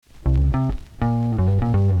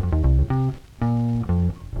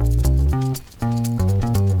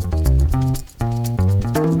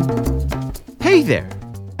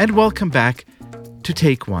And welcome back to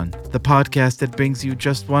Take One, the podcast that brings you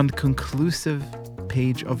just one conclusive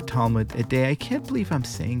page of Talmud a day. I can't believe I'm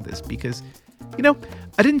saying this because,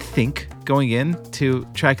 I didn't think going into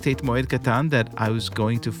Tractate Moed Katan that I was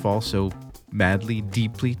going to fall so madly,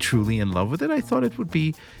 deeply, truly in love with it. I thought it would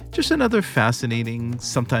be just another fascinating,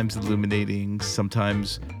 sometimes illuminating,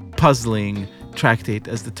 sometimes puzzling tractate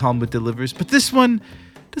as the Talmud delivers. But this one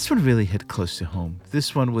really hit close to home.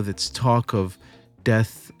 This one with its talk of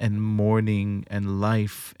death and mourning and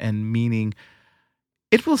life and meaning,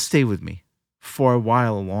 it will stay with me for a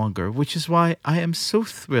while longer, which is why I am so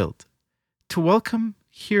thrilled to welcome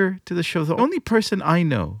here to the show the only person I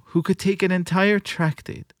know who could take an entire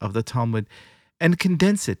tractate of the Talmud and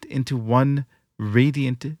condense it into one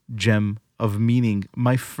radiant gem of meaning.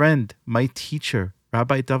 My friend, my teacher,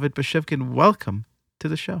 Rabbi David Bashevkin, welcome to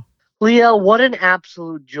the show. Leo, what an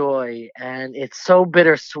absolute joy, and it's so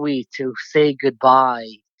bittersweet to say goodbye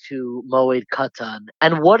to Moed Katan.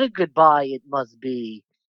 And what a goodbye it must be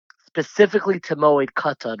specifically to Moed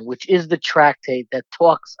Katan, which is the tractate that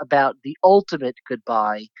talks about the ultimate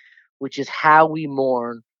goodbye, which is how we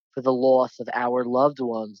mourn for the loss of our loved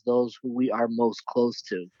ones, those who we are most close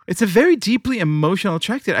to. It's a very deeply emotional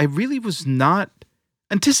tractate. I really was not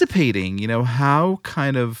anticipating, how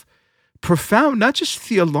kind of profound, not just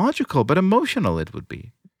theological, but emotional it would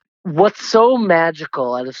be. What's so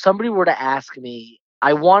magical, and if somebody were to ask me,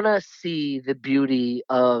 I want to see the beauty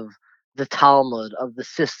of the Talmud, of the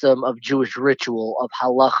system of Jewish ritual, of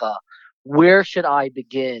halacha. Where should I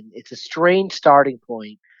begin? It's a strange starting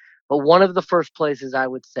point, but one of the first places I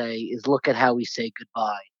would say is look at how we say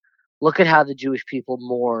goodbye. Look at how the Jewish people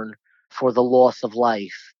mourn for the loss of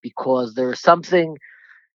life, because there is something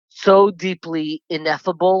so deeply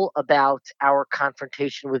ineffable about our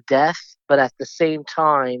confrontation with death, but at the same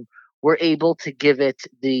time, we're able to give it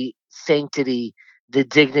the sanctity, the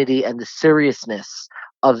dignity, and the seriousness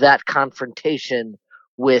of that confrontation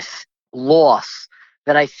with loss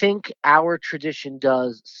that I think our tradition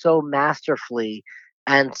does so masterfully.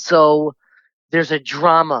 And so there's a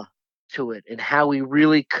drama to it in how we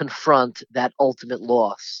really confront that ultimate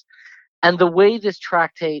loss. And the way this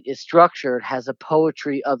tractate is structured has a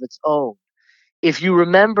poetry of its own. If you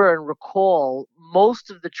remember and recall,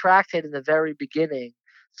 most of the tractate in the very beginning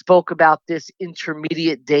spoke about this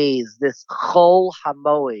intermediate days, this Chol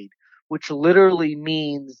HaMoed, which literally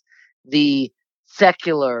means the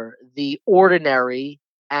secular, the ordinary,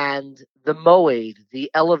 and the Moed,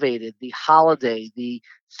 the elevated, the holiday, the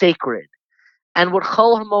sacred. And what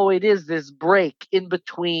Chol HaMoed is this break in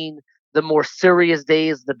between the more serious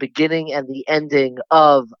days, the beginning and the ending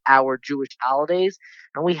of our Jewish holidays.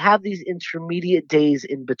 And we have these intermediate days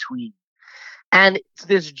in between. And it's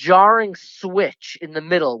this jarring switch in the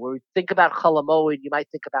middle where we think about Chol HaMoed, you might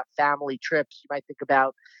think about family trips, you might think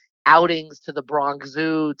about outings to the Bronx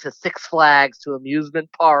Zoo, to Six Flags, to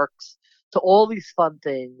amusement parks, to all these fun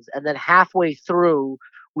things. And then halfway through,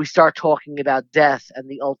 we start talking about death and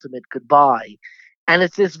the ultimate goodbye. And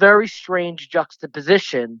it's this very strange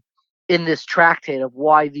juxtaposition in this tractate of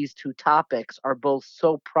why these two topics are both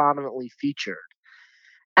so prominently featured.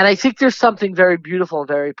 And I think there's something very beautiful and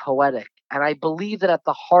very poetic. And I believe that at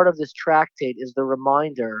the heart of this tractate is the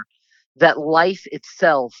reminder that life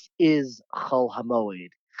itself is Chol HaMoed,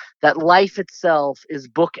 that life itself is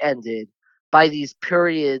bookended by these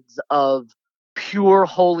periods of pure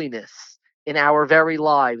holiness in our very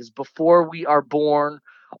lives. Before we are born,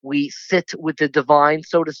 we sit with the divine,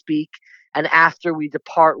 so to speak, and after we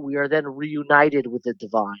depart, we are then reunited with the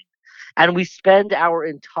divine. And we spend our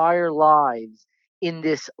entire lives in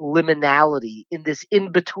this liminality, in this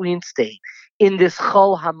in between state, in this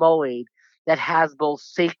Chol HaMoed that has both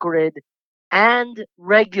sacred and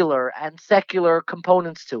regular and secular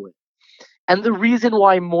components to it. And the reason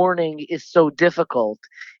why mourning is so difficult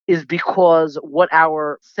is because what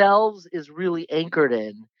our selves is really anchored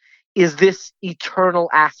in is this eternal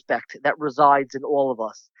aspect that resides in all of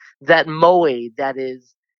us, that moed that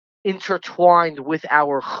is intertwined with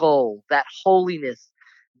our chol, that holiness,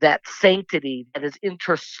 that sanctity that is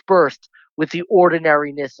interspersed with the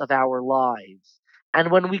ordinariness of our lives. And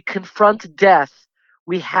when we confront death,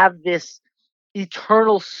 we have this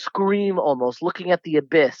eternal scream almost looking at the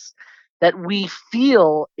abyss that we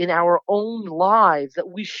feel in our own lives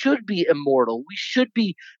that we should be immortal, we should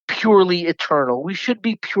be purely eternal, we should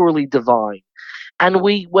be purely divine. And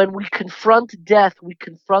when we confront death, we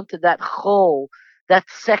confront that chol, that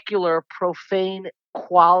secular, profane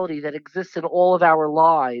quality that exists in all of our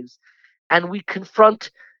lives, and we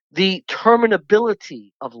confront the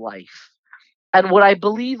terminability of life. And what I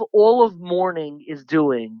believe all of mourning is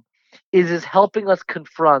doing is helping us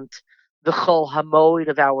confront the Chol Hamoed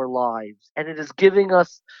of our lives. And it is giving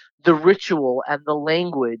us the ritual and the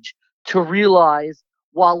language to realize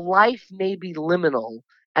while life may be liminal,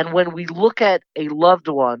 and when we look at a loved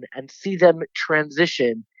one and see them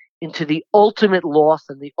transition into the ultimate loss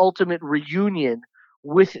and the ultimate reunion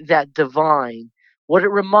with that divine, what it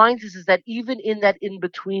reminds us is that even in that in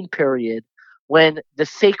between period, when the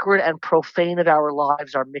sacred and profane of our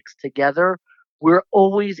lives are mixed together, we're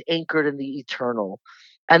always anchored in the eternal.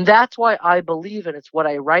 And that's why I believe, and it's what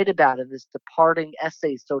I write about in this departing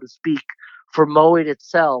essay, so to speak, for Moed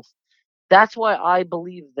itself. That's why I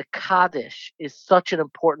believe the Kaddish is such an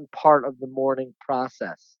important part of the mourning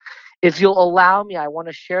process. If you'll allow me, I want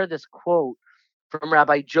to share this quote from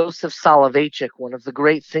Rabbi Joseph Soloveitchik, one of the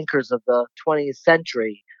great thinkers of the 20th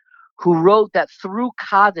century, who wrote that through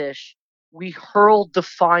Kaddish, we hurl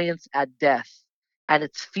defiance at death and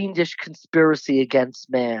its fiendish conspiracy against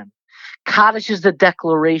man. Kaddish is the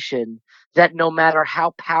declaration that no matter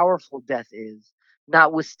how powerful death is,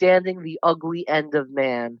 notwithstanding the ugly end of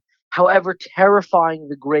man, however terrifying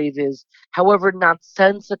the grave is, however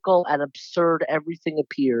nonsensical and absurd everything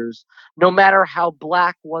appears, no matter how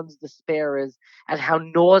black one's despair is, and how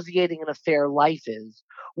nauseating an affair life is,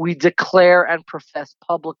 we declare and profess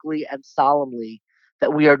publicly and solemnly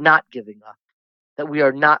that we are not giving up, that we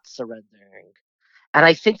are not surrendering. And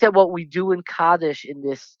I think that what we do in Kaddish, in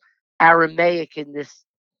this Aramaic, in this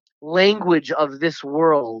language of this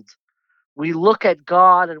world, we look at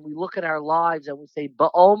God and we look at our lives and we say,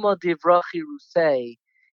 Ba'oma divrachi rusei,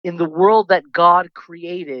 in the world that God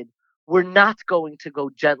created, we're not going to go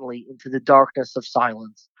gently into the darkness of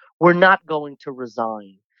silence. We're not going to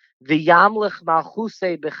resign. V'yamlich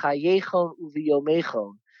malchusei b'chayechon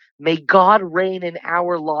uv'yomechon. May God reign in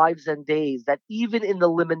our lives and days, that even in the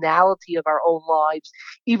liminality of our own lives,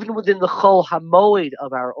 even within the chol hamoed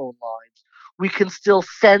of our own lives, we can still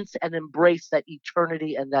sense and embrace that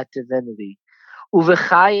eternity and that divinity.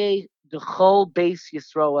 Uvechaye dechol beis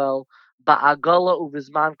Yisrael ba'agala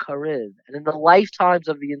uvizman kariv. And in the lifetimes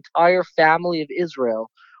of the entire family of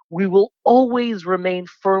Israel, we will always remain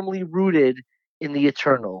firmly rooted in the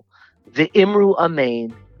eternal. The Imru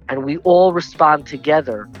Amen, and we all respond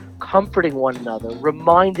together, comforting one another,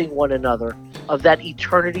 reminding one another of that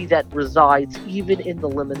eternity that resides even in the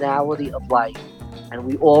liminality of life. And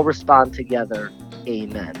we all respond together.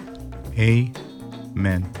 Amen.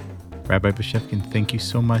 Amen. Rabbi Bashevkin, thank you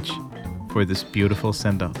so much for this beautiful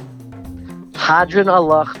send-off. Hadran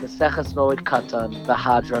Allah, Meseches Moed Katan,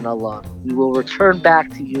 Hadran Allah. We will return back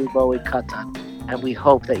to you, Moed Katan, and we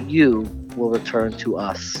hope that you will return to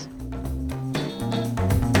us.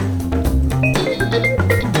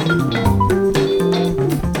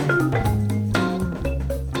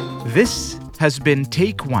 This has been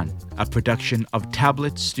Take One, a production of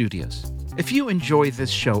Tablet Studios. If you enjoy this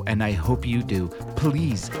show, and I hope you do,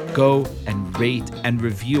 please go and rate and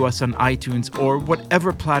review us on iTunes or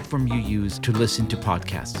whatever platform you use to listen to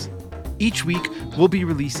podcasts. Each week, we'll be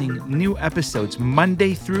releasing new episodes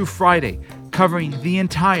Monday through Friday, covering the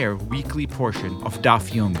entire weekly portion of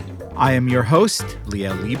Daf Yomi. I am your host,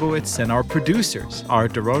 Liel Leibowitz, and our producers are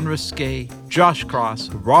Daron Ruskay, Josh Cross,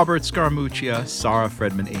 Robert Scaramuccia, Sarah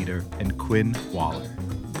Fredman-Ader, and Quinn Waller.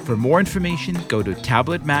 For more information, go to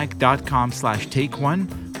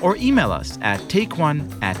tabletmag.com/takeone or email us at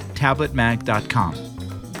takeone@tabletmag.com.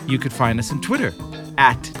 You could find us on Twitter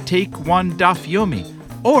 @TakeOneDafYomi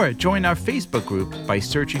or join our Facebook group by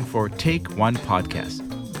searching for Take One Podcast.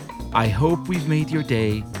 I hope we've made your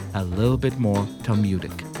day a little bit more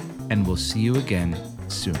Talmudic, and we'll see you again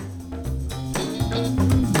soon.